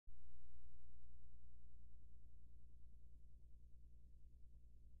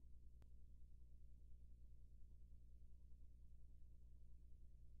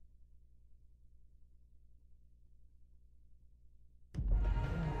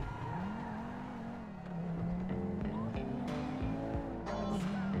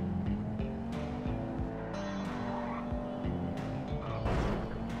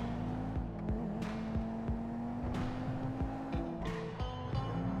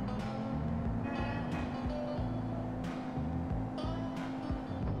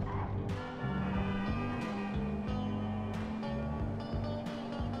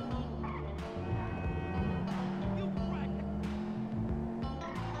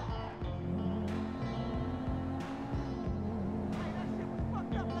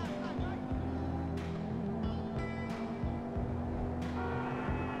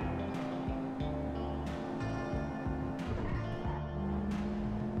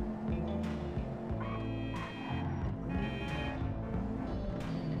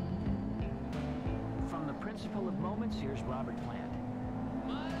choose full of moments, here's Robert Plant.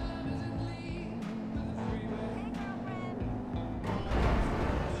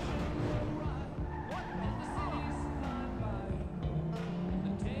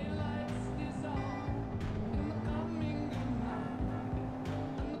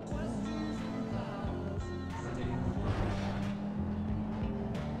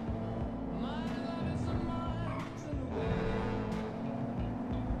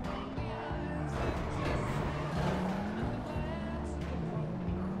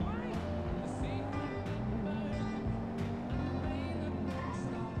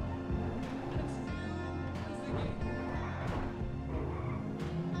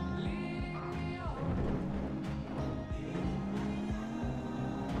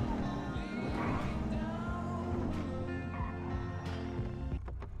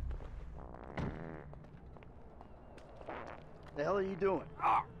 The hell are you doing?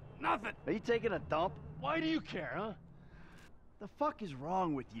 Oh, nothing. Are you taking a dump? Why do you care, huh? The fuck is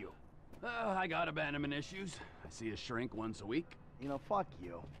wrong with you? I got abandonment issues. I see a shrink once a week. You know, fuck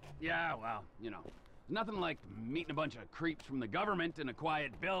you. Yeah, well, you know, nothing like meeting a bunch of creeps from the government in a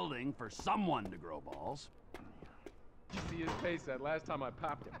quiet building for someone to grow balls. You see his face that last time I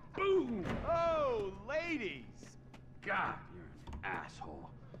popped him. Boom! Oh, ladies! God, you're an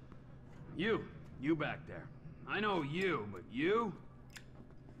asshole. You back there. I know you, but you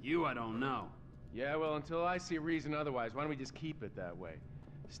I don't know. Yeah, well, until I see reason otherwise, why don't we just keep it that way?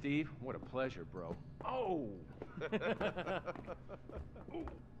 Steve, what a pleasure, bro. Oh!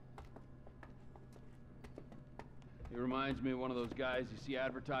 He reminds me of one of those guys you see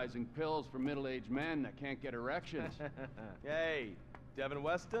advertising pills for middle-aged men that can't get erections. Hey, Devin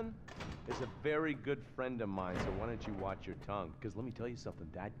Weston is a very good friend of mine, so why don't you watch your tongue? Because let me tell you something,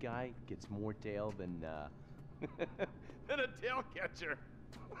 that guy gets more tail than, than a tail catcher.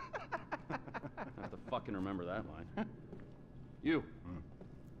 I have to fucking remember that line. You,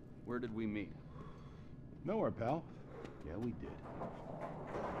 where did we meet? Nowhere, pal. Yeah, we did.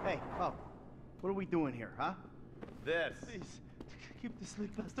 Hey, oh, what are we doing here, huh? This. Please, keep this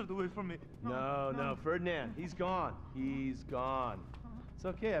sleep bastard away from me. No, Ferdinand, he's gone. He's gone. It's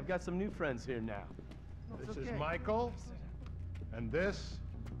okay, I've got some new friends here now. This is Michael, and this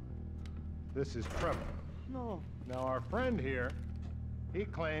is Trevor. No. Now, our friend here, he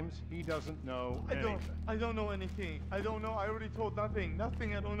claims he doesn't know anything. I don't know anything. I don't know. I already told nothing.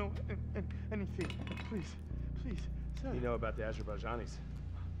 Nothing. I don't know anything. Please, sir. You know about the Azerbaijanis?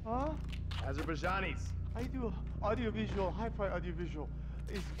 Huh? Azerbaijanis. I do audiovisual, hi-fi audiovisual.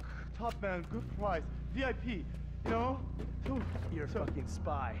 It's top man, good price, VIP. You know? So, You're a fucking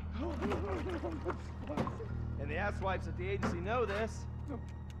spy. And the asswipes at the agency know this.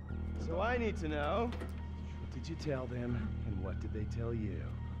 So I need to know, what did you tell them, and what did they tell you?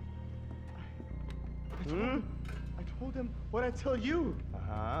 I told them what I tell you.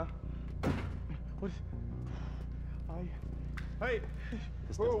 Uh-huh. What is... Hey!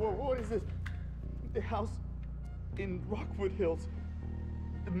 Whoa, what is this? The house in Rockwood Hills.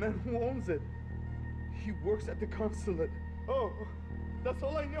 The man who owns it. He works at the consulate. Oh, that's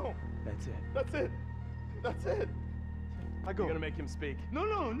all I know. That's it. That's it. I go. You're gonna make him speak. No.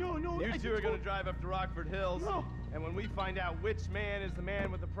 You two are gonna drive up to Rockford Hills. No. And when we find out which man is the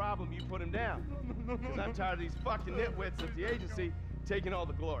man with the problem, you put him down. No. Because I'm tired of these fucking nitwits at the agency taking all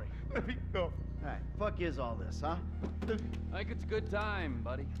the glory. Let me go. Hey, fuck is all this, huh? I think it's a good time,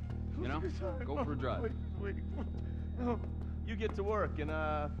 buddy. You know? Go for a drive. Wait. No. You get to work, and,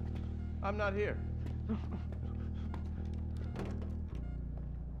 I'm not here.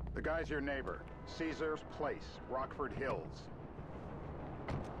 The guy's your neighbor. Caesar's Place, Rockford Hills.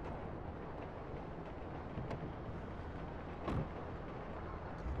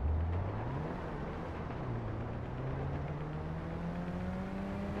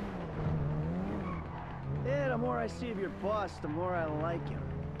 Yeah, the more I see of your boss, the more I like him.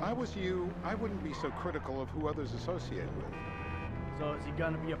 I was you, I wouldn't be so critical of who others associate with. So is he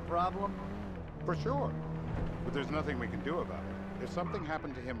gonna be a problem? For sure. But there's nothing we can do about it. If something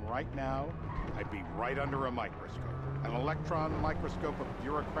happened to him right now, I'd be right under a microscope. An electron microscope of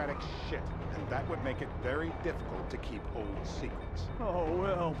bureaucratic shit. And that would make it very difficult to keep old secrets. Oh,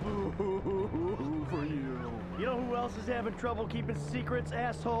 well, boo for you. You know who else is having trouble keeping secrets,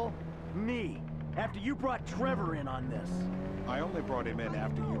 asshole? Me. After you brought Trevor in on this. I only brought him in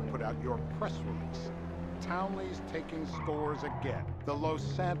after you put out your press release. Townley's taking scores again. The Los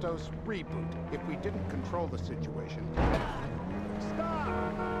Santos reboot. If we didn't control the situation...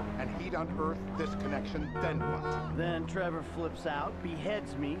 Stop! And he'd unearth this connection, then what? Then Trevor flips out,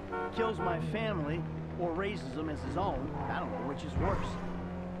 beheads me, kills my family, or raises them as his own. I don't know which is worse.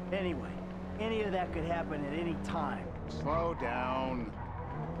 Anyway, Any of that could happen at any time. Slow down.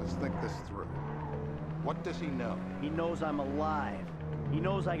 Let's think this through. What does he know? He knows I'm alive. He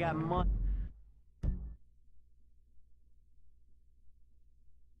knows I got money.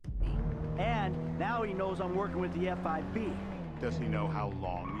 And now he knows I'm working with the FIB. Does he know how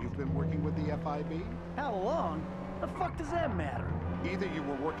long you've been working with the FIB? How long? The fuck does that matter? Either you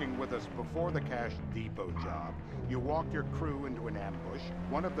were working with us before the Cash Depot job, you walked your crew into an ambush,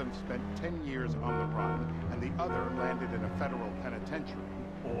 one of them spent 10 years on the run, and the other landed in a federal penitentiary.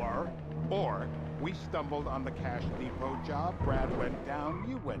 Or we stumbled on the Cash Depot job, Brad went down,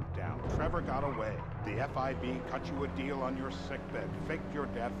 you went down, Trevor got away. The FIB cut you a deal on your sickbed, faked your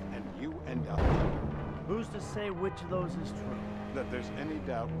death, and you end up. Who's to say which of those is true? That there's any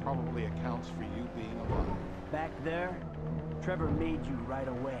doubt probably accounts for you being alive. Back there, Trevor made you right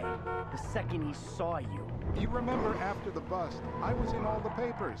away. The second he saw you. You remember after the bust, I was in all the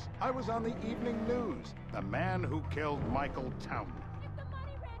papers. I was on the evening news. The man who killed Michael Townley. If the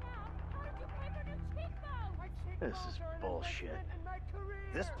money ran out, how did you pay for new cheekbones? This is bullshit.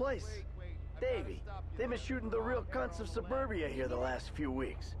 This place? Davey, they've been shooting the real cunts of suburbia here the last few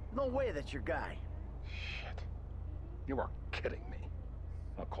weeks. No way that's your guy. Shit. You are kidding me.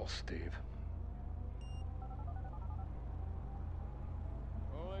 I'll call Steve.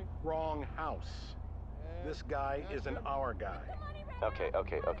 Wrong house. This guy isn't our guy. Okay.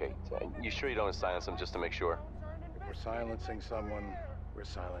 So, you sure you don't silence him just to make sure? If we're silencing someone, we're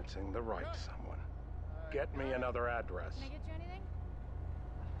silencing the right someone. Get me another address. Can I get you anything?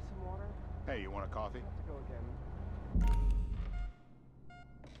 Some water? Hey, you want a coffee? Go again.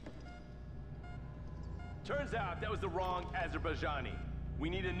 Turns out that was the wrong Azerbaijani. We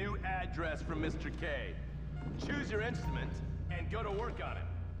need a new address from Mr. K. Choose your instrument and go to work on it.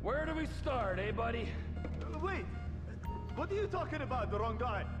 Where do we start, eh, buddy? Wait! What are you talking about, the wrong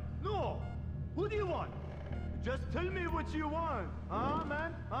guy? No! Who do you want? Just tell me what you want. Huh,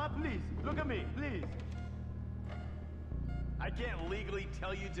 man? Huh, please. Look at me, please. I can't legally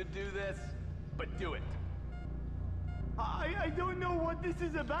tell you to do this, but do it. I don't know what this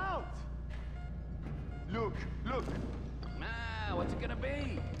is about. Look. Ah, what's it gonna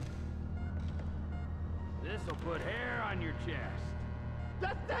be? This'll put hair on your chest.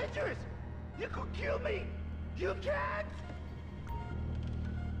 That's dangerous! You could kill me! You can't!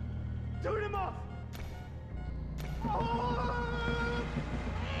 Turn him off! No!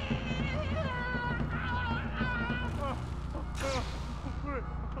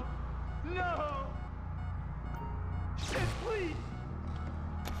 Shit, please!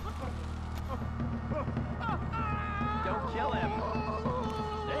 Don't kill him.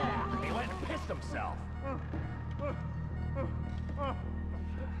 Yeah, he went and pissed himself.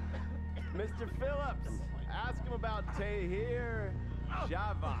 Mr. Phillips, ask him about Tahir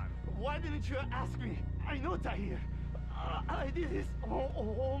Javan. Why didn't you ask me? I know Tahir. I did his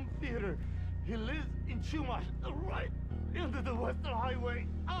home theater. He lives in Chumash, right into the Western Highway.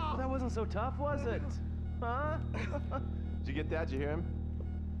 That wasn't so tough, was it? Huh? Did you get that? Did you hear him?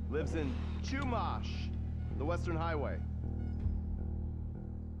 Lives in Chumash, the Western Highway.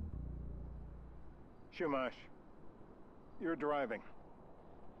 Shumash, you're driving.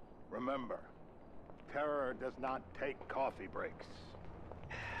 Remember, terror does not take coffee breaks.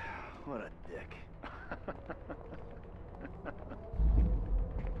 What a dick.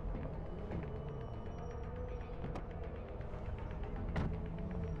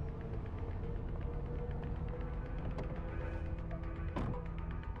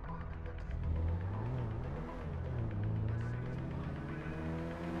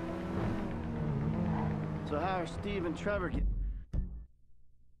 So how are Steve and Trevor getting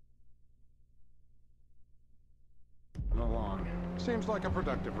along? Seems like a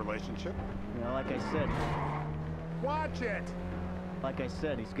productive relationship. You know, like I said, Watch it!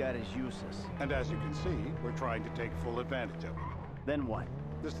 he's got his uses. And as you can see, we're trying to take full advantage of it. Then what?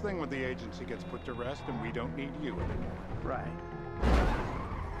 This thing with the agency gets put to rest and we don't need you anymore. Right.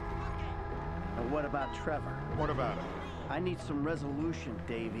 And what about Trevor? What about it? I need some resolution,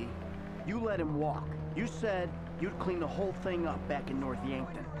 Davey. You let him walk. You said you'd clean the whole thing up back in North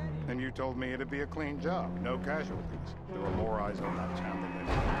Yankton. And you told me it'd be a clean job, no casualties. There were more eyes on that town than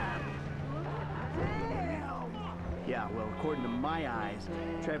anyone. Yeah, well, according to my eyes,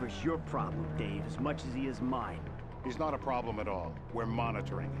 Trevor's your problem, Dave, as much as he is mine. He's not a problem at all. We're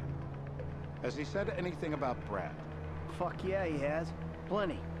monitoring him. Has he said anything about Brad? Fuck yeah, he has.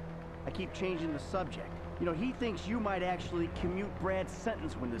 Plenty. I keep changing the subject. You know, he thinks you might actually commute Brad's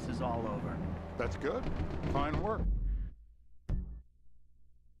sentence when this is all over. That's good. Fine work.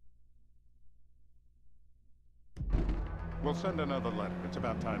 We'll send another letter. It's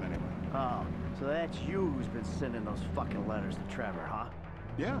about time anyway. Oh, so that's you who's been sending those fucking letters to Trevor, huh?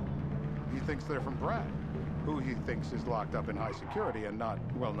 Yeah. He thinks they're from Brad, who he thinks is locked up in high security and not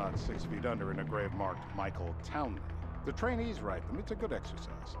 6 feet under in a grave marked Michael Townley. The trainees write them. It's a good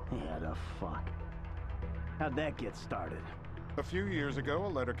exercise. Yeah, the fuck. How'd that get started? A few years ago, a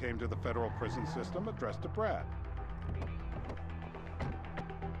letter came to the federal prison system addressed to Brad.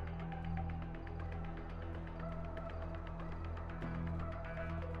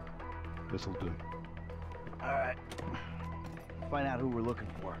 This'll do. All right. Find out who we're looking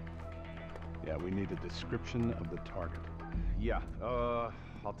for. Yeah, we need a description of the target. Yeah,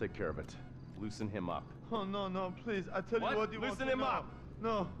 I'll take care of it. Loosen him up. Oh, no, no, please. I tell What? you what you want Loosen to him know. up.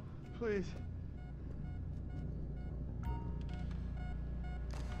 No, please.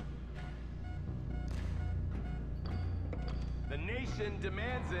 The nation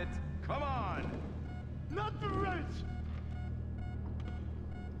demands it. Come on! Not the rich!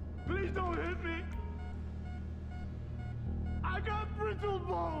 Please don't hit me! I got brittle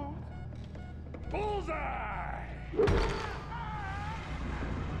bones! Bullseye!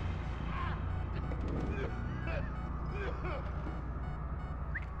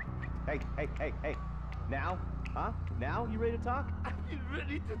 Hey. Now? Huh? Now? You ready to talk? I've been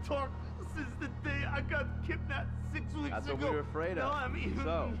ready to talk since the day I got kidnapped 6 weeks That's ago. what we were afraid of. No, I'm even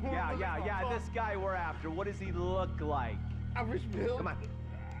So, more yeah, ready to talk. this guy we're after, what does he look like? Average build? Come on.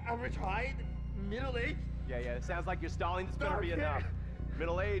 Average height? Middle age? Yeah, it sounds like you're stalling. This better be Dark hair. enough.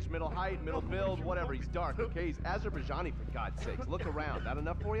 Middle age, middle height, middle build, whatever. He's dark, okay? He's Azerbaijani, for God's sakes. Look around. That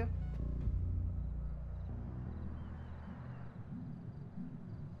enough for you?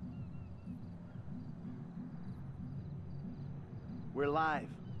 We're live.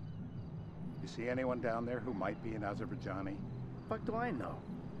 You see anyone down there who might be an Azerbaijani? Fuck do I know?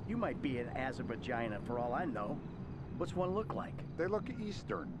 You might be an Azerbaijani for all I know. What's one look like? They look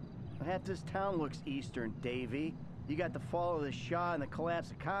Eastern. Half this town looks Eastern, Davy. You got the fall of the Shah and the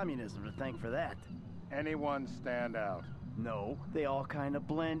collapse of communism to thank for that. Anyone stand out? No, they all kind of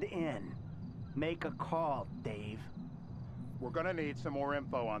blend in. Make a call, Dave. We're gonna need some more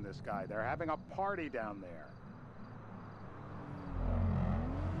info on this guy. They're having a party down there.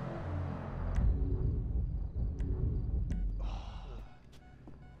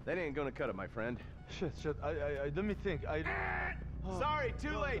 That ain't gonna cut it, my friend. Shit. Let me think. Sorry,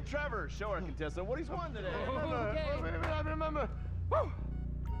 too late. Trevor, show our contestant what he's won today. I remember. Woo!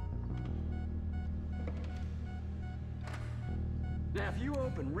 Now, if you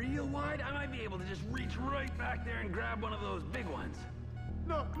open real wide, I might be able to just reach right back there and grab one of those big ones.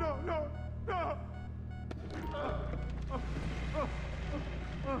 No.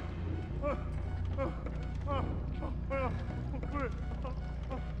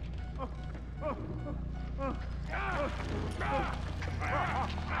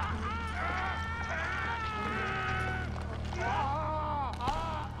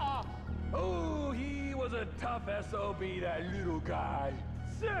 Oh, he was a tough SOB, that little guy.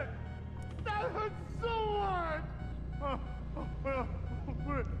 Shit! That hurts so much!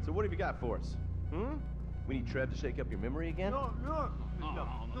 So what have you got for us? We need Trev to shake up your memory again? No,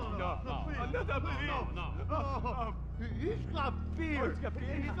 he's got fear. Oh, he's got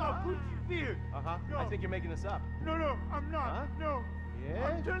fear? He's got good fear. Uh-huh. No. I think you're making this up. No, I'm not. Huh? No. Yeah?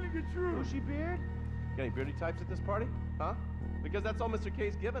 I'm telling the truth. Bushy beard? Got any beardy types at this party? Huh? Because that's all Mr.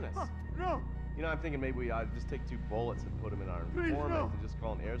 K's given us. No. You know, I'm thinking maybe we just take 2 bullets and put them in our Please, informant no. and just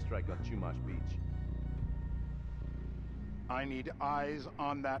call an airstrike on Chumash Beach. I need eyes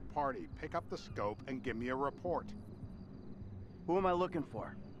on that party. Pick up the scope and give me a report. Who am I looking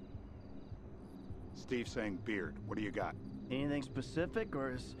for? Steve's saying beard. What do you got? Anything specific,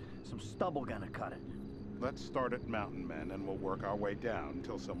 or is some stubble gonna cut it? Let's start at Mountain Men, and we'll work our way down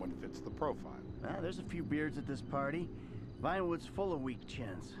until someone fits the profile. There's a few beards at this party. Vinewood's full of weak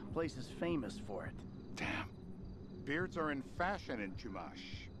chins. Place is famous for it. Damn. Beards are in fashion in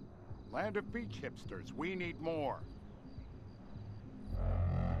Chumash. Land of beach hipsters. We need more.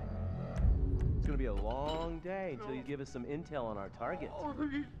 It's gonna be a long day until you give us some intel on our target. Oh,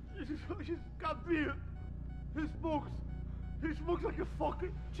 he's got beard. He smokes like a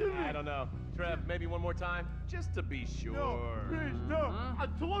fucking chimney. I don't know. Trev, maybe one more time? Just to be sure. No, please, no. I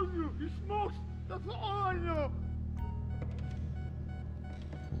told you, he smokes. That's all I know.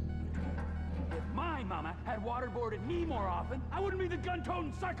 If my mama had waterboarded me more often, I wouldn't be the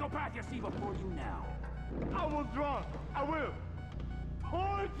gun-toting psychopath you see before you now. I was drunk. I will.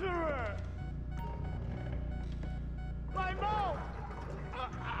 Torture her. My mouth.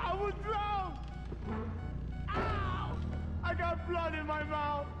 I was drowned. Ow! I got blood in my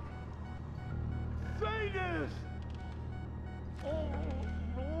mouth. Say this.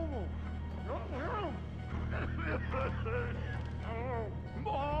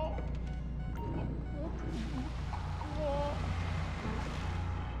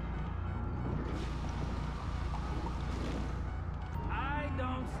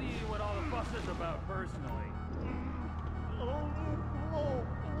 personally.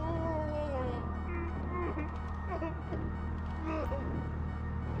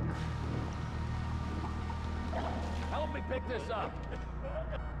 Help me pick this up.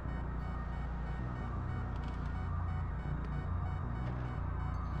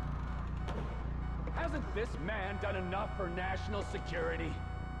 Hasn't this man done enough for national security?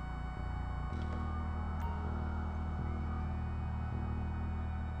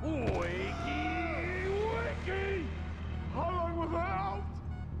 Wakey! Wakey! How long was I out?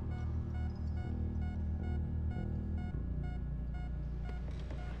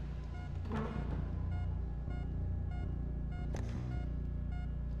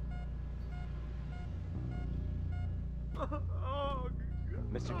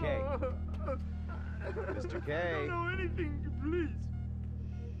 Mr. K. Mr. K. I don't know anything, please.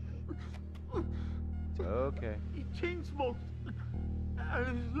 Okay. He chain smokes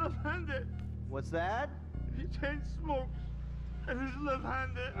and he's left-handed. What's that? He chain smokes and he's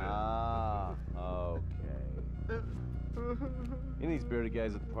left-handed. Ah, okay. Any of these bearded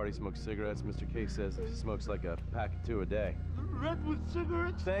guys at the party smoke cigarettes. Mr. K says he smokes like a pack of 2 a day. Redwood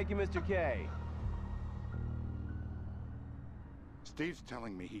cigarettes? Thank you, Mr. K. Steve's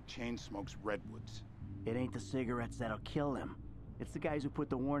telling me he chain smokes redwoods. It ain't the cigarettes that'll kill him. It's the guys who put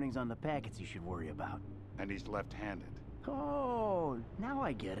the warnings on the packets he should worry about. And he's left-handed. Oh, now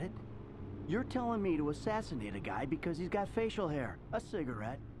I get it. You're telling me to assassinate a guy because he's got facial hair, a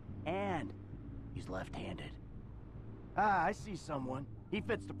cigarette, and he's left-handed. Ah, I see someone. He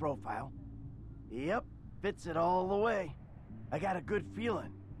fits the profile. Yep, fits it all the way. I got a good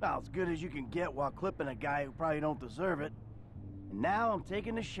feeling. Well, as good as you can get while clipping a guy who probably don't deserve it. And now I'm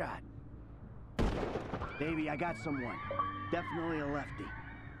taking the shot. Baby, I got someone. Definitely a lefty.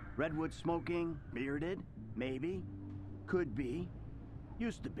 Redwood smoking, bearded, maybe, could be,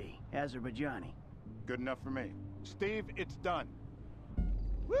 used to be, Azerbaijani. Good enough for me. Steve, it's done.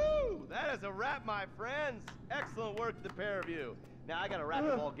 Woo! That is a wrap, my friends. Excellent work, the pair of you. Now, I got a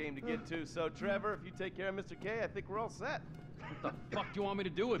racquetball game to get to, so Trevor, if you take care of Mr. K, I think we're all set. What the fuck do you want me to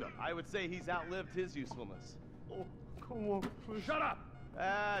do with him? I would say he's outlived his usefulness. Oh, come on, please. Shut up!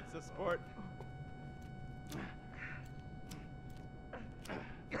 That's a sport.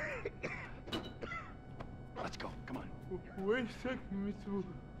 Let's go, come on. Where's taking me to?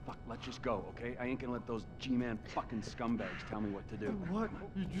 Fuck, let's just go, okay? I ain't gonna let those G-Man fucking scumbags tell me what to do. What?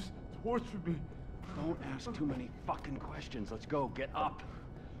 You just tortured me. Don't ask too many fucking questions. Let's go, get up.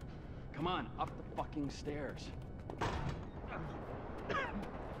 Come on, up the fucking stairs.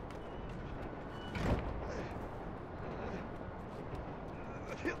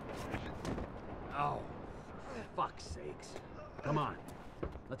 Oh, for fuck's sakes. Come on,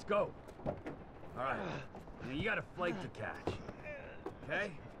 let's go. All right, now you got a flight to catch,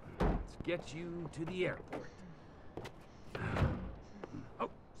 okay? Let's get you to the airport. Oh,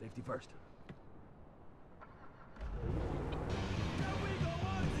 safety first.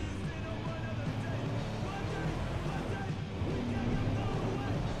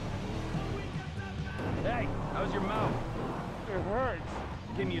 Hey, how's your mouth? It hurts.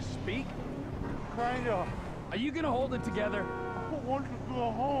 Can you speak? Kinda. Are you gonna hold it together? I want to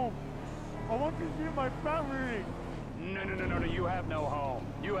go home. I want to see my family. No, you have no home.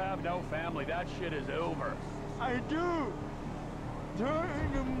 You have no family. That shit is over. I do. They're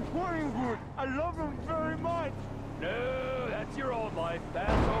in the sporting goods. I love them very much. No, that's your old life.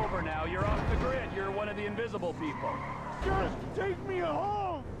 That's over now. You're off the grid. You're one of the invisible people. Just take me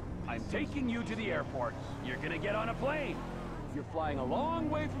home. I'm taking you to the airport. You're gonna get on a plane. You're flying a long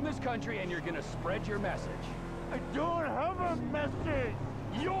way from this country and you're gonna spread your message. I don't have a message.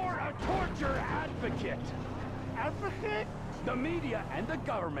 You're a torture advocate. Advocate? The media and the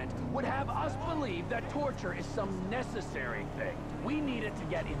government would have us believe that torture is some necessary thing. We need it to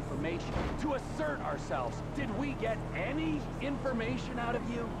get information, to assert ourselves. Did we get any information out of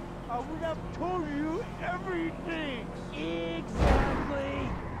you? I would have told you everything. Exactly!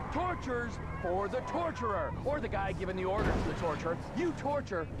 Torture's for the torturer, or the guy giving the orders to the torturer. You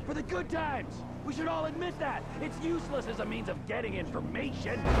torture for the good times. We should all admit that. It's useless as a means of getting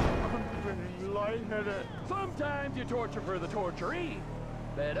information. I'm getting lightheaded. Sometimes you torture for the torturee,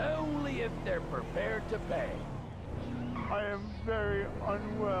 but only if they're prepared to pay. I am very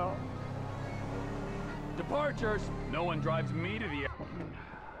unwell. Departures. No one drives me to the airport.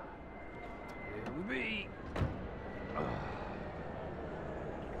 Here we be.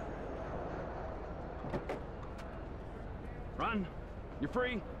 Run. You're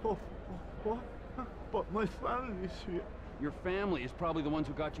free. Oh, what? But my family is here. Your family is probably the ones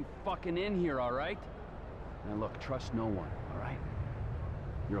who got you fucking in here, all right? Now look, trust no one, all right?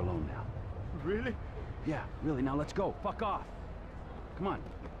 You're alone now. Really? Yeah, really, now let's go. Fuck off. Come on.